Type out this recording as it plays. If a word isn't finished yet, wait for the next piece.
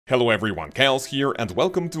Hello everyone, Kaoz here, and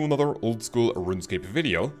welcome to another old school RuneScape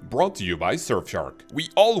video brought to you by Surfshark. We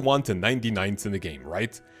all want a 99s in the game,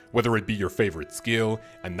 right? Whether it be your favorite skill,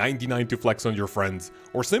 a 99 to flex on your friends,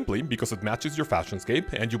 or simply because it matches your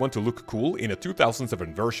fashionscape and you want to look cool in a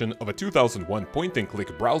 2007 version of a 2001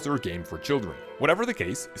 point-and-click browser game for children. Whatever the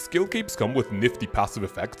case, Skillcapes come with nifty passive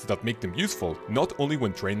effects that make them useful not only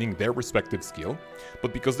when training their respective skill,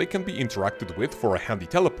 but because they can be interacted with for a handy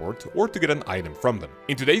teleport or to get an item from them.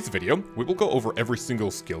 In today's video, we will go over every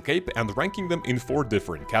single Skillcape and ranking them in 4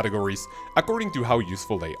 different categories according to how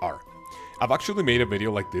useful they are. I've actually made a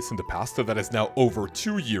video like this in the past that is now over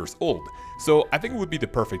 2 years old, so I think it would be the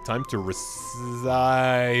perfect time to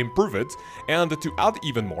improve it, and to add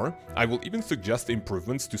even more, I will even suggest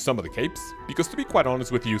improvements to some of the capes, because to be quite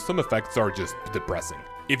honest with you, some effects are just depressing.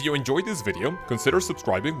 If you enjoyed this video, consider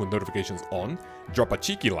subscribing with notifications on, drop a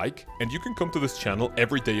cheeky like, and you can come to this channel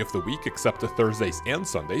every day of the week except Thursdays and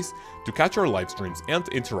Sundays to catch our live streams and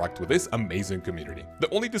interact with this amazing community. The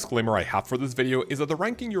only disclaimer I have for this video is that the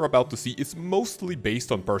ranking you're about to see is mostly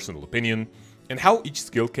based on personal opinion and how each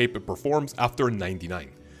skill cape performs after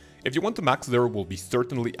 99. If you want to max, there will be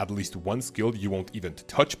certainly at least one skill you won't even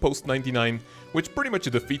touch post 99, which pretty much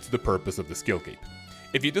defeats the purpose of the skill cape.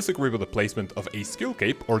 If you disagree with the placement of a skill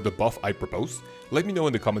cape or the buff I propose, let me know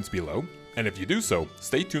in the comments below, and if you do so,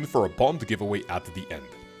 stay tuned for a bombed giveaway at the end.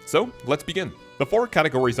 So, let's begin. The 4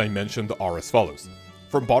 categories I mentioned are as follows.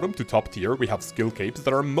 From bottom to top tier, we have skill capes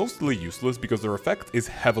that are mostly useless because their effect is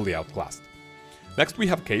heavily outclassed. Next we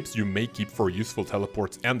have capes you may keep for useful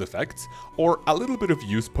teleports and effects, or a little bit of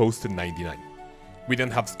use post 99. We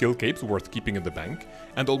then have skill capes worth keeping in the bank,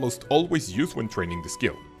 and almost always use when training the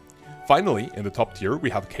skill. Finally, in the top tier, we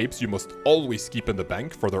have capes you must always keep in the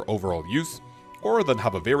bank for their overall use, or that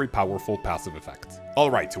have a very powerful passive effect.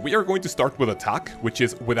 Alright, we are going to start with attack, which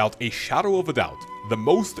is without a shadow of a doubt, the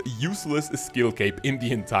most useless skill cape in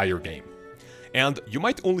the entire game. And you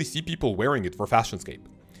might only see people wearing it for fashionscape.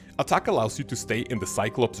 Attack allows you to stay in the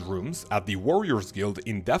Cyclops rooms at the Warriors Guild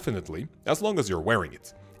indefinitely, as long as you're wearing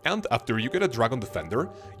it. And after you get a Dragon Defender,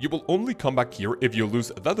 you will only come back here if you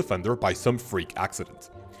lose the Defender by some freak accident.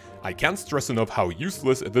 I can't stress enough how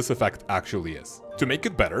useless this effect actually is. To make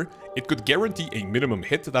it better, it could guarantee a minimum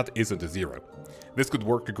hit that isn't a 0. This could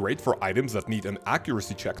work great for items that need an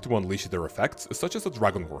accuracy check to unleash their effects, such as a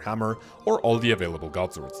Dragon Warhammer or all the available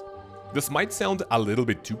God Swords. This might sound a little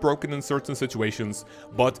bit too broken in certain situations,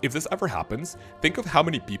 but if this ever happens, think of how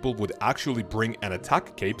many people would actually bring an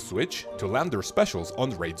attack cape switch to land their specials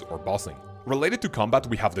on raids or bossing. Related to combat,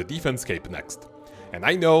 we have the defense cape next. And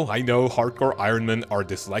I know, hardcore Ironmen are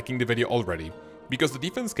disliking the video already, because the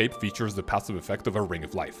defense cape features the passive effect of a Ring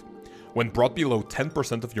of Life. When brought below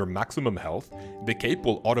 10% of your maximum health, the cape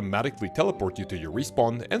will automatically teleport you to your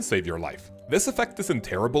respawn and save your life. This effect isn't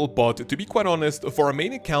terrible, but to be quite honest, for a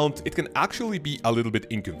main account, it can actually be a little bit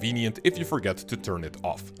inconvenient if you forget to turn it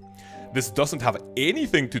off. This doesn't have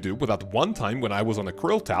anything to do with that one time when I was on a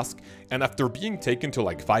Krill task, and after being taken to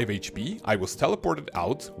like 5 HP, I was teleported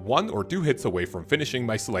out 1 or 2 hits away from finishing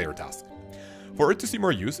my Slayer task. For it to see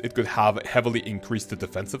more use, it could have heavily increased the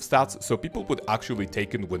defensive stats, so people would actually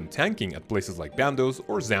take it when tanking at places like Bandos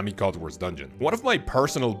or Zami God Wars Dungeon. One of my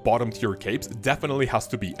personal bottom tier capes definitely has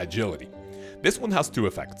to be Agility. This one has 2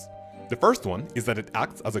 effects. The first one is that it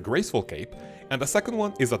acts as a graceful cape, and the second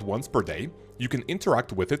one is that once per day, you can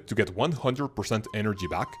interact with it to get 100% energy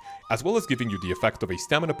back, as well as giving you the effect of a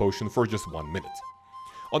stamina potion for just 1 minute.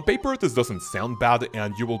 On paper, this doesn't sound bad,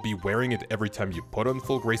 and you will be wearing it every time you put on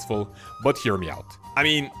full graceful, but hear me out. I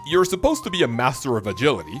mean, you're supposed to be a master of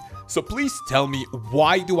agility, so please tell me,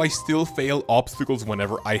 why do I still fail obstacles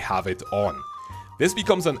whenever I have it on? This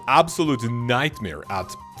becomes an absolute nightmare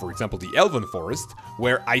at, for example, the Elven Forest,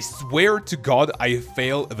 where I swear to God I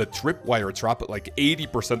fail the tripwire trap like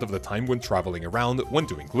 80% of the time when traveling around when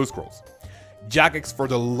doing clue scrolls. Jagex, for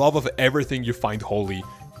the love of everything you find holy,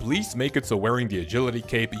 please make it so wearing the agility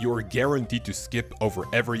cape you are guaranteed to skip over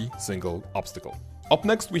every single obstacle. Up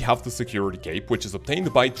next we have the security cape, which is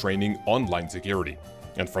obtained by training online security.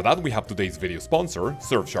 And for that we have today's video sponsor,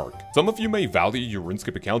 Surfshark. Some of you may value your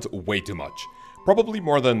RuneScape account way too much. Probably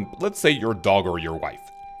more than, let's say, your dog or your wife.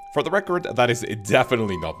 For the record, that is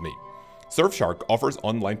definitely not me. Surfshark offers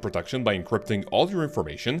online protection by encrypting all your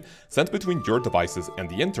information sent between your devices and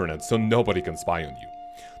the internet so nobody can spy on you.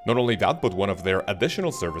 Not only that, but one of their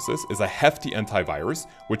additional services is a hefty antivirus,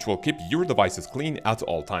 which will keep your devices clean at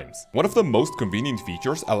all times. One of the most convenient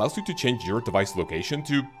features allows you to change your device location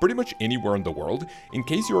to pretty much anywhere in the world in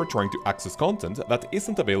case you are trying to access content that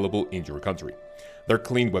isn't available in your country. Their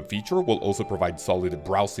Clean Web feature will also provide solid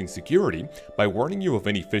browsing security by warning you of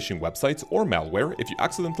any phishing websites or malware if you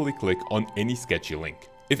accidentally click on any sketchy link.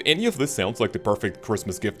 If any of this sounds like the perfect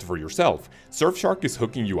Christmas gift for yourself, Surfshark is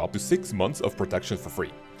hooking you up to 6 months of protection for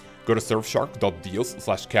free. Go to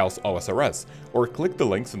surfshark.deals/KaozOSRS or click the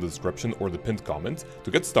links in the description or the pinned comment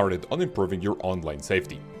to get started on improving your online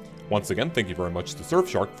safety. Once again, thank you very much to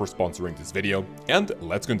Surfshark for sponsoring this video, and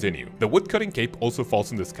let's continue. The woodcutting cape also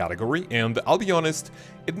falls in this category, and I'll be honest,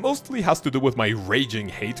 it mostly has to do with my raging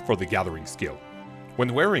hate for the gathering skill.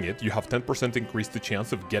 When wearing it, you have 10% increased the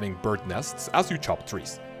chance of getting bird nests as you chop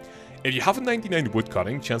trees. If you have a 99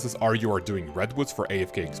 woodcutting, chances are you are doing redwoods for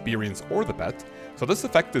AFK experience or the pet, so this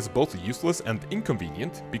effect is both useless and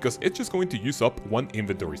inconvenient because it's just going to use up one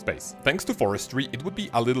inventory space. Thanks to forestry, it would be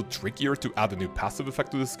a little trickier to add a new passive effect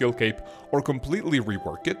to the skill cape or completely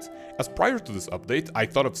rework it, as prior to this update I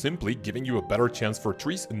thought of simply giving you a better chance for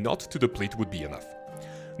trees not to deplete would be enough.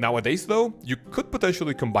 Nowadays though, you could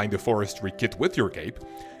potentially combine the forestry kit with your cape,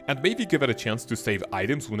 and maybe give it a chance to save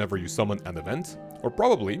items whenever you summon an event, or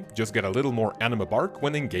probably just get a little more anima bark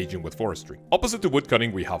when engaging with forestry. Opposite to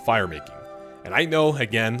woodcutting we have firemaking. And I know,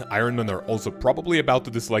 again, Ironmen are also probably about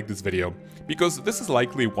to dislike this video, because this is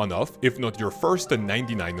likely one of, if not your first and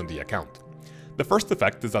 99 on the account. The first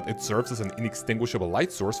effect is that it serves as an inextinguishable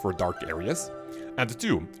light source for dark areas, and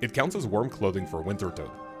 2, it counts as warm clothing for Winter Toad.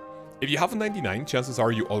 If you have a 99, chances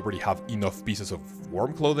are you already have enough pieces of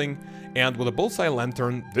warm clothing, and with a bullseye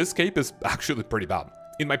lantern, this cape is actually pretty bad.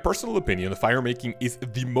 In my personal opinion, firemaking is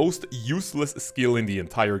the most useless skill in the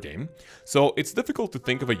entire game, so it's difficult to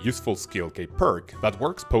think of a useful skill cape perk that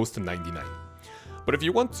works post 99. But if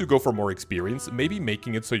you want to go for more experience, maybe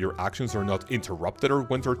making it so your actions are not interrupted or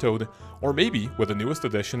Winter Toad, or maybe, with the newest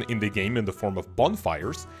addition in the game in the form of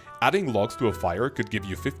bonfires, adding logs to a fire could give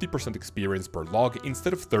you 50% experience per log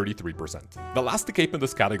instead of 33%. The last cape in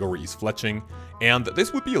this category is fletching, and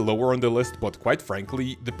this would be lower on the list, but quite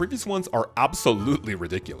frankly, the previous ones are absolutely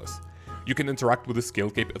ridiculous. You can interact with the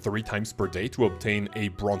skill cape 3 times per day to obtain a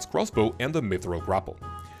bronze crossbow and a mithril grapple.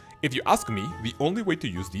 If you ask me, the only way to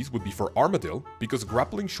use these would be for Armadillo, because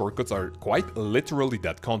grappling shortcuts are quite literally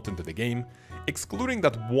dead content in the game, excluding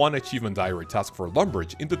that one achievement diary task for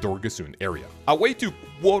Lumbridge in the Dorgasoon area. A way to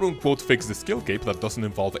quote-unquote fix the skill cape that doesn't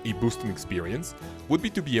involve a boost in experience would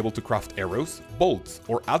be to be able to craft arrows, bolts,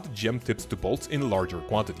 or add gem tips to bolts in larger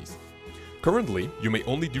quantities. Currently, you may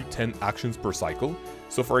only do 10 actions per cycle,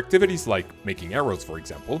 so for activities like making arrows for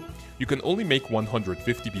example, you can only make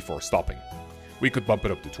 150 before stopping. We could bump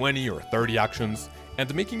it up to 20 or 30 actions,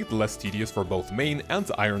 and making it less tedious for both main and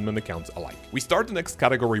Ironman accounts alike. We start the next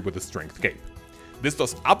category with the Strength Cape. This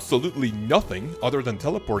does absolutely nothing other than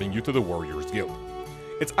teleporting you to the Warriors Guild.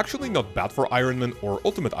 It's actually not bad for Ironman or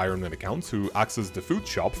Ultimate Ironman accounts who access the food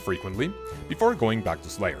shop frequently before going back to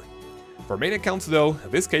Slayer. For main accounts though,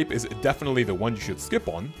 this cape is definitely the one you should skip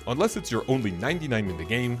on, unless it's your only 99 in the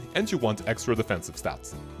game and you want extra defensive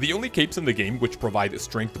stats. The only capes in the game which provide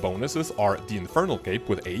strength bonuses are the Infernal Cape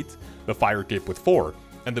with 8, the Fire Cape with 4,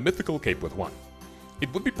 and the Mythical Cape with 1.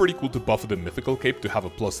 It would be pretty cool to buff the Mythical Cape to have a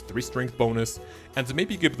 +3 strength bonus, and to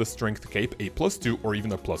maybe give the Strength Cape a +2 or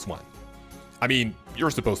even a +1. I mean,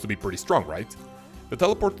 you're supposed to be pretty strong, right? The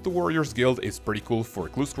teleport to the Warriors Guild is pretty cool for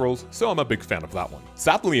clue scrolls, so I'm a big fan of that one.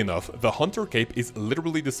 Sadly enough, the Hunter Cape is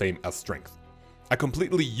literally the same as Strength. A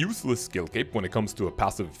completely useless skill cape when it comes to a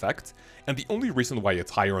passive effect, and the only reason why it's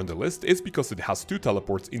higher on the list is because it has 2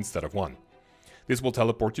 teleports instead of 1. This will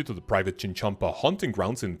teleport you to the private Chinchompa hunting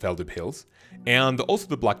grounds in Feldib Hills, and also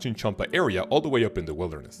the Black Chinchompa area all the way up in the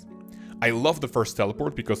wilderness. I love the first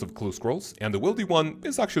teleport because of clue scrolls, and the wildy one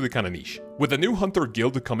is actually kinda niche. With the new Hunter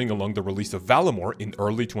Guild coming along the release of Valimor in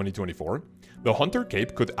early 2024, the Hunter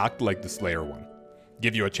Cape could act like the Slayer one.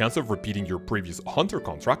 Give you a chance of repeating your previous Hunter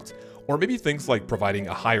contract, or maybe things like providing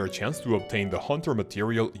a higher chance to obtain the Hunter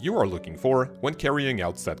material you are looking for when carrying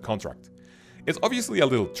out said contract. It's obviously a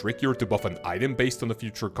little trickier to buff an item based on the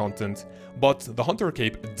future content, but the Hunter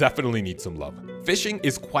Cape definitely needs some love. Fishing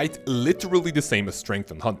is quite literally the same as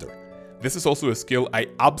Strength and Hunter. This is also a skill I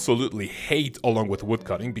absolutely hate along with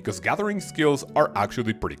woodcutting because gathering skills are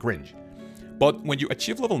actually pretty cringe. But when you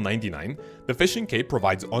achieve level 99, the Fishing Cape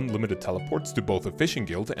provides unlimited teleports to both the Fishing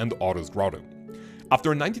Guild and Otto's Grotto.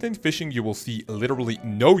 After 99 fishing, you will see literally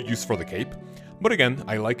no use for the cape, but again,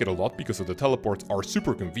 I like it a lot because of the teleports are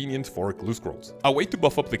super convenient for glue scrolls. A way to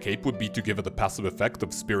buff up the cape would be to give it the passive effect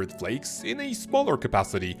of Spirit Flakes in a smaller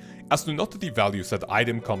capacity as to not devalue said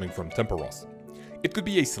item coming from Temperos. It could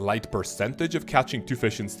be a slight percentage of catching 2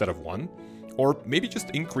 fish instead of 1, or maybe just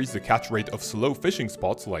increase the catch rate of slow fishing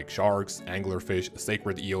spots like sharks, anglerfish,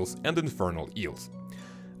 sacred eels, and infernal eels.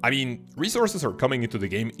 I mean, resources are coming into the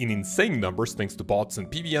game in insane numbers thanks to bots and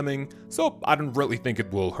PVMing, so I don't really think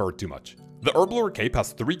it will hurt too much. The Herblore cape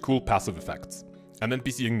has 3 cool passive effects. An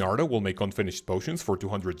NPC Ignarda will make unfinished potions for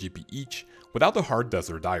 200 GP each, without a hard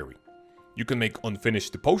desert diary. You can make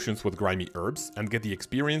unfinished potions with grimy herbs and get the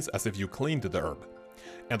experience as if you cleaned the herb.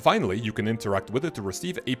 And finally, you can interact with it to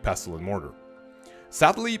receive a pestle and mortar.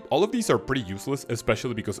 Sadly, all of these are pretty useless,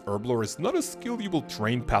 especially because Herblore is not a skill you will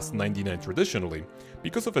train past 99 traditionally,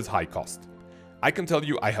 because of its high cost. I can tell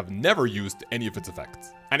you I have never used any of its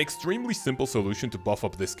effects. An extremely simple solution to buff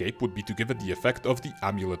up this cape would be to give it the effect of the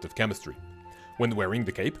Amulet of Chemistry. When wearing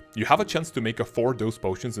the cape, you have a chance to make a 4-dose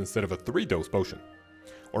potions instead of a 3-dose potion.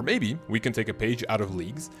 Or maybe we can take a page out of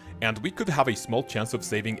Leagues, and we could have a small chance of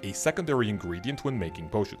saving a secondary ingredient when making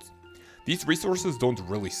potions. These resources don't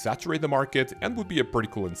really saturate the market and would be a pretty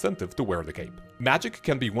cool incentive to wear the cape. Magic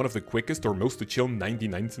can be one of the quickest or most chill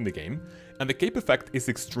 99s in the game, and the cape effect is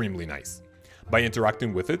extremely nice. By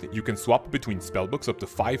interacting with it, you can swap between spellbooks up to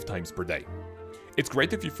 5 times per day. It's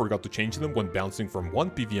great if you forgot to change them when bouncing from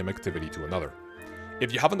one PVM activity to another.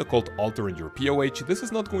 If you have an occult altar in your POH, this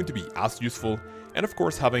is not going to be as useful, and of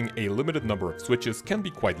course having a limited number of switches can be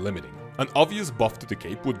quite limiting. An obvious buff to the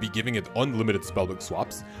cape would be giving it unlimited spellbook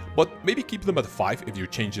swaps, but maybe keep them at 5 if you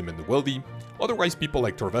change them in the wildy, otherwise people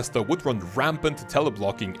like Torvesta would run rampant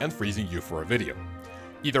teleblocking and freezing you for a video.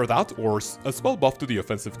 Either that or a small buff to the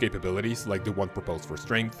offensive capabilities like the one proposed for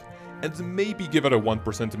strength, and maybe give it a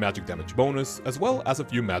 1% magic damage bonus, as well as a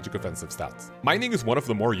few magic offensive stats. Mining is one of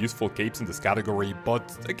the more useful capes in this category,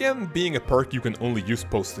 but again, being a perk you can only use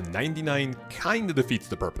post 99 kinda defeats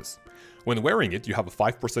the purpose. When wearing it, you have a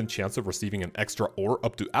 5% chance of receiving an extra ore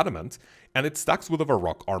up to adamant, and it stacks with a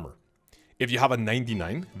rock armor. If you have a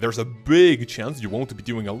 99, there's a big chance you won't be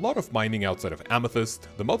doing a lot of mining outside of Amethyst,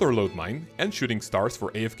 the Motherlode mine, and shooting stars for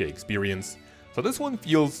AFK experience, so this one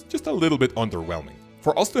feels just a little bit underwhelming.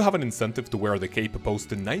 For us to have an incentive to wear the cape post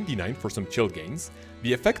to 99 for some chill gains,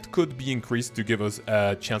 the effect could be increased to give us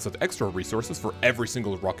a chance at extra resources for every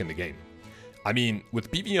single rock in the game. I mean, with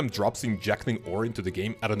PVM drops injecting ore into the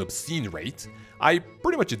game at an obscene rate, I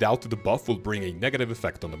pretty much doubt the buff will bring a negative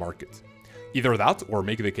effect on the market. Either that, or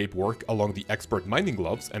make the cape work along the expert mining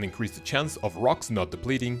gloves and increase the chance of rocks not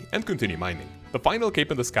depleting and continue mining. The final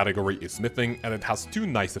cape in this category is smithing, and it has 2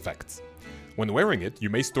 nice effects. When wearing it, you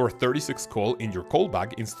may store 36 coal in your coal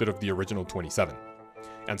bag instead of the original 27.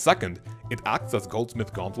 And second, it acts as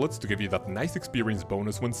goldsmith gauntlets to give you that nice experience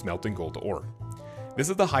bonus when smelting gold ore. This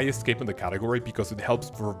is the highest cape in the category because it helps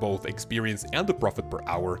for both experience and the profit per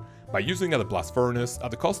hour by using at a blast furnace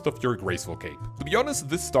at the cost of your graceful cape. To be honest,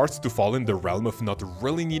 this starts to fall in the realm of not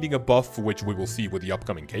really needing a buff, which we will see with the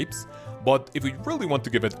upcoming capes, but if we really want to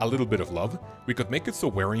give it a little bit of love, we could make it so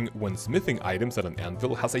wearing when smithing items at an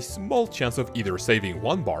anvil has a small chance of either saving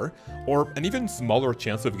 1 bar, or an even smaller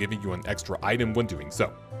chance of giving you an extra item when doing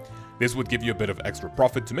so. This would give you a bit of extra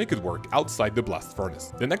profit to make it work outside the blast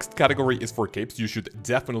furnace. The next category is for capes you should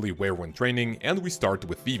definitely wear when training, and we start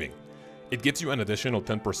with thieving. It gives you an additional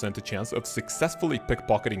 10% chance of successfully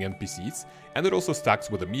pickpocketing NPCs, and it also stacks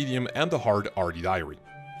with a medium and a hard RD diary.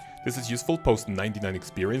 This is useful post 99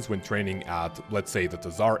 experience when training at, let's say, the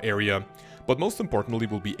Tazar area, but most importantly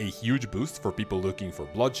will be a huge boost for people looking for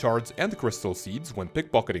blood shards and crystal seeds when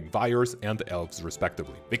pickpocketing Vyres and Elves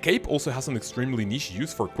respectively. The cape also has an extremely niche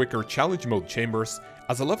use for quicker challenge mode chambers,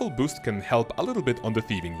 as a level boost can help a little bit on the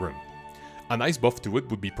thieving room. A nice buff to it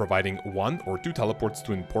would be providing 1 or 2 teleports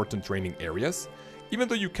to important training areas, even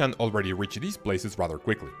though you can already reach these places rather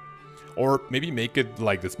quickly. Or maybe make it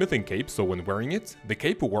like the smithing cape, so when wearing it, the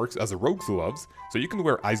cape works as a rogue's gloves, so you can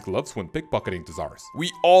wear ice gloves when pickpocketing Tazars.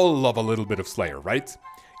 We all love a little bit of Slayer, right?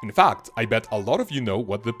 In fact, I bet a lot of you know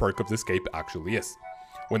what the perk of this cape actually is.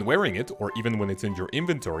 When wearing it, or even when it's in your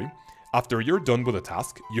inventory, after you're done with a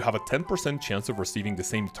task, you have a 10% chance of receiving the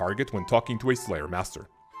same target when talking to a Slayer master.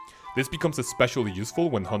 This becomes especially useful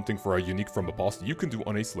when hunting for a unique from a boss you can do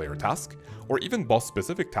on a Slayer task, or even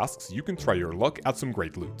boss-specific tasks you can try your luck at some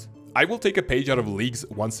great loot. I will take a page out of Leagues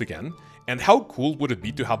once again, and how cool would it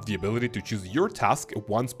be to have the ability to choose your task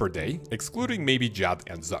once per day, excluding maybe Jad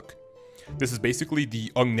and Zuck. This is basically the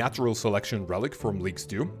unnatural selection relic from Leagues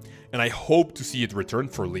 2, and I hope to see it return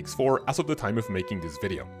for Leagues 4 as of the time of making this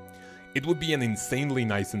video. It would be an insanely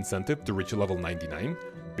nice incentive to reach level 99,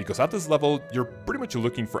 because at this level, you're pretty much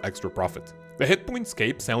looking for extra profit. The hit points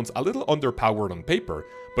cape sounds a little underpowered on paper,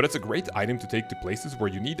 but it's a great item to take to places where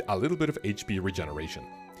you need a little bit of HP regeneration.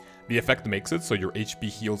 The effect makes it so your HP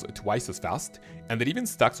heals twice as fast, and it even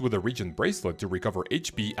stacks with a regen bracelet to recover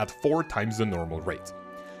HP at 4 times the normal rate.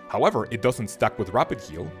 However, it doesn't stack with rapid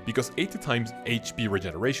heal, because 80 times HP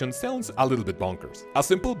regeneration sounds a little bit bonkers. A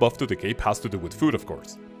simple buff to the cape has to do with food, of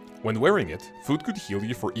course. When wearing it, food could heal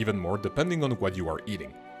you for even more depending on what you are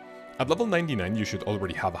eating. At level 99 you should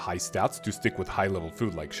already have high stats to stick with high level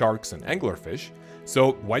food like sharks and anglerfish,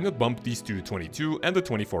 so why not bump these to 22 and the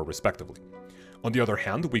 24 respectively. On the other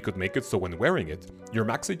hand, we could make it so when wearing it, your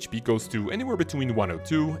max HP goes to anywhere between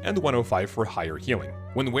 102 and 105 for higher healing.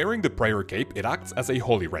 When wearing the prayer cape, it acts as a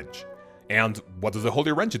holy wrench. And what does a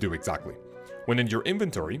holy wrench do exactly? When in your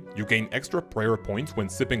inventory, you gain extra prayer points when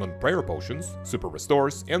sipping on prayer potions, super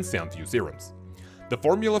restores, and sand view serums. The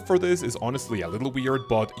formula for this is honestly a little weird,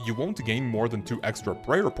 but you won't gain more than 2 extra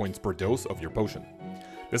prayer points per dose of your potion.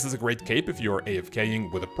 This is a great cape if you are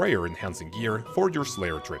AFKing with a prayer enhancing gear for your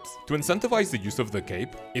Slayer trips. To incentivize the use of the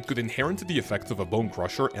cape, it could inherit the effects of a Bone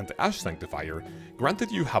Crusher and Ash Sanctifier,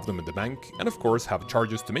 granted you have them in the bank, and of course have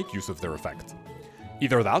charges to make use of their effect.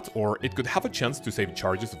 Either that, or it could have a chance to save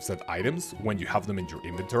charges of said items when you have them in your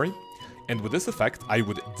inventory, and with this effect I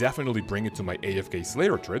would definitely bring it to my AFK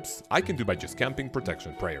Slayer trips I can do by just camping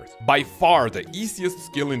protection prayers. By far the easiest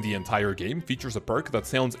skill in the entire game features a perk that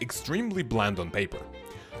sounds extremely bland on paper.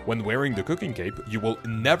 When wearing the cooking cape, you will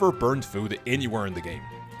never burn food anywhere in the game.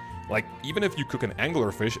 Like, even if you cook an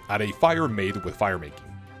anglerfish at a fire made with fire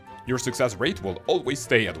making. Your success rate will always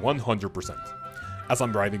stay at 100%. As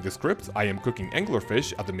I'm writing the script, I am cooking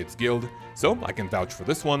anglerfish at the Mids Guild, so I can vouch for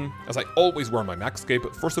this one, as I always wear my max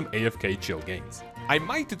cape for some AFK chill gains. I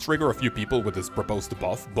might trigger a few people with this proposed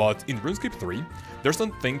buff, but in RuneScape 3, there's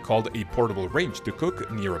something called a portable range to cook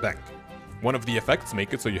near a bank. One of the effects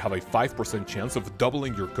make it so you have a 5% chance of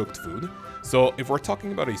doubling your cooked food, so if we're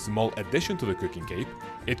talking about a small addition to the cooking cape,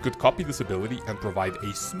 it could copy this ability and provide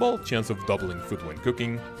a small chance of doubling food when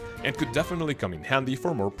cooking, and could definitely come in handy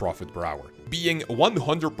for more profit per hour. Being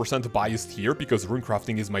 100% biased here because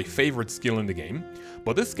runecrafting is my favorite skill in the game,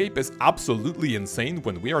 but this cape is absolutely insane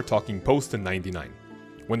when we are talking post 99.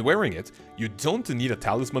 When wearing it, you don't need a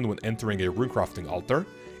talisman when entering a runecrafting altar,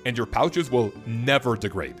 and your pouches will never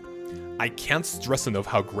degrade. I can't stress enough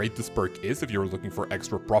how great this perk is if you're looking for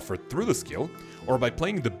extra profit through the skill, or by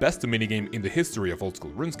playing the best minigame in the history of old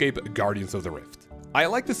school RuneScape, Guardians of the Rift. I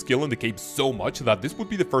like the skill in the cape so much that this would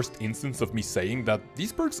be the first instance of me saying that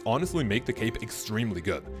these perks honestly make the cape extremely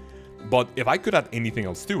good. But if I could add anything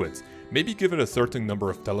else to it, maybe give it a certain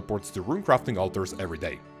number of teleports to runecrafting altars every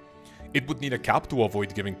day. It would need a cap to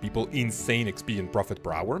avoid giving people insane XP and profit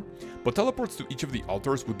per hour, but teleports to each of the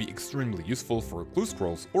altars would be extremely useful for clue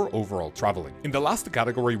scrolls or overall traveling. In the last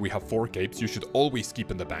category we have 4 capes you should always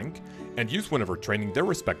keep in the bank, and use whenever training their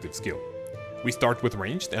respective skill. We start with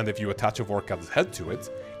ranged, and if you attach a Vorkat's head to it,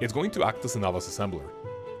 it's going to act as a novice assembler.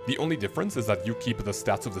 The only difference is that you keep the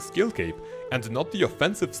stats of the skill cape, and not the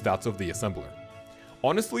offensive stats of the assembler.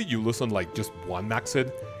 Honestly, you lose on like just 1 max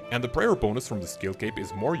hit, and the prayer bonus from the skill cape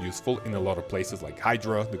is more useful in a lot of places like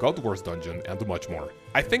Hydra, the God Wars dungeon, and much more.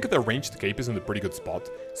 I think the ranged cape is in a pretty good spot,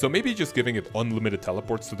 so maybe just giving it unlimited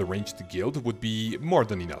teleports to the ranged guild would be more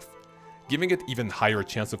than enough. Giving it even higher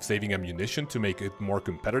chance of saving ammunition to make it more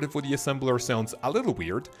competitive with the assembler sounds a little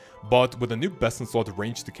weird, but with a new best in slot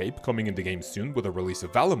ranged cape coming in the game soon with the release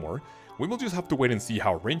of Valimor, we will just have to wait and see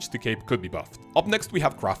how ranged cape could be buffed. Up next we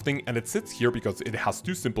have crafting, and it sits here because it has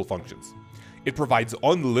 2 simple functions. It provides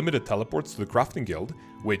unlimited teleports to the crafting guild,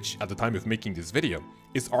 which, at the time of making this video,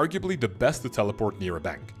 is arguably the best to teleport near a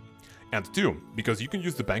bank. And 2, because you can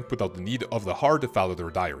use the bank without the need of the hard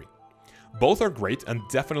Falador diary. Both are great and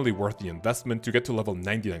definitely worth the investment to get to level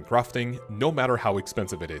 99 crafting, no matter how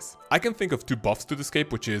expensive it is. I can think of 2 buffs to this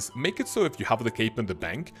cape, which is, make it so if you have the cape in the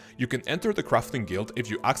bank, you can enter the crafting guild if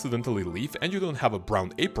you accidentally leave and you don't have a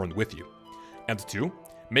brown apron with you. And 2,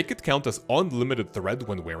 make it count as unlimited thread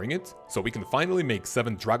when wearing it, so we can finally make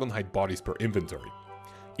 7 Dragonhide bodies per inventory.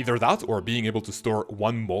 Either that or being able to store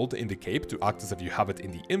 1 mold in the cape to act as if you have it in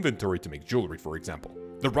the inventory to make jewelry, for example.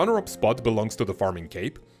 The runner-up spot belongs to the farming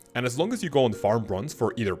cape, and as long as you go on farm runs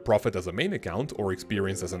for either profit as a main account or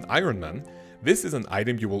experience as an Iron Man, this is an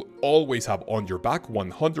item you will always have on your back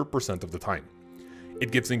 100% of the time.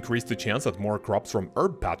 It gives increased chance at more crops from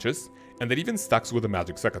herb patches, and it even stacks with the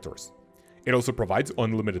magic secateurs. It also provides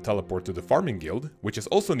unlimited teleport to the farming guild, which is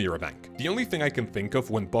also near a bank. The only thing I can think of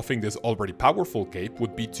when buffing this already powerful cape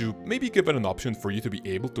would be to maybe give it an option for you to be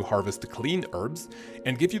able to harvest clean herbs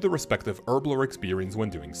and give you the respective herb lore experience when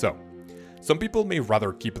doing so. Some people may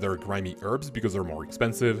rather keep their grimy herbs because they're more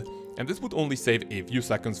expensive, and this would only save a few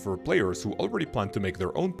seconds for players who already plan to make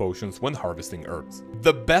their own potions when harvesting herbs.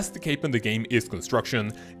 The best cape in the game is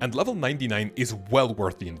construction, and level 99 is well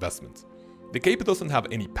worth the investment. The cape doesn't have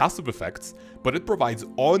any passive effects, but it provides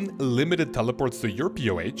unlimited teleports to your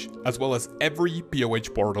POH, as well as every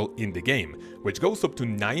POH portal in the game, which goes up to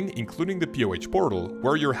 9 including the POH portal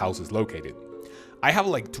where your house is located. I have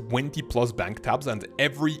like 20 plus bank tabs and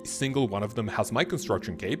every single one of them has my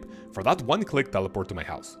construction cape for that one-click teleport to my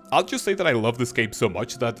house. I'll just say that I love this cape so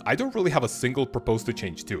much that I don't really have a single proposed to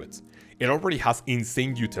change to it. It already has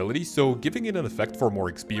insane utility, so giving it an effect for more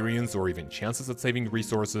experience or even chances at saving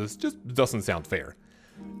resources just doesn't sound fair.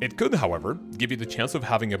 It could, however, give you the chance of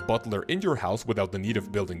having a butler in your house without the need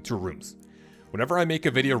of building 2 rooms. Whenever I make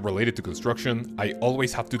a video related to construction, I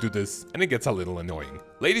always have to do this, and it gets a little annoying.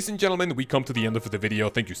 Ladies and gentlemen, we come to the end of the video.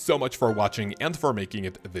 Thank you so much for watching and for making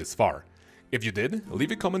it this far. If you did,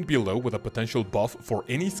 leave a comment below with a potential buff for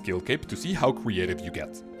any skill cape to see how creative you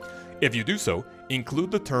get. If you do so,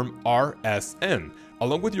 include the term RSN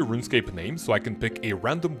along with your RuneScape name so I can pick a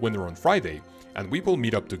random winner on Friday, and we will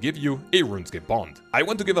meet up to give you a RuneScape bond. I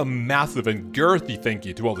want to give a massive and girthy thank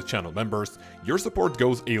you to all the channel members. Your support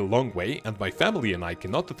goes a long way, and my family and I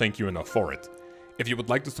cannot thank you enough for it. If you would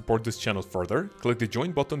like to support this channel further, click the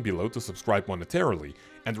join button below to subscribe monetarily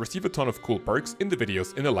and receive a ton of cool perks in the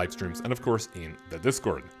videos, in the live streams, and of course in the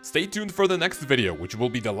Discord. Stay tuned for the next video, which will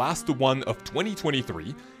be the last one of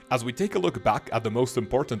 2023, as we take a look back at the most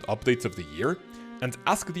important updates of the year and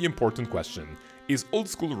ask the important question: is old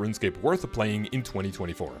school RuneScape worth playing in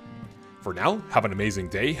 2024? For now, have an amazing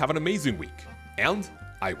day, have an amazing week, and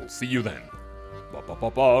I will see you then.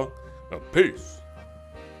 Peace.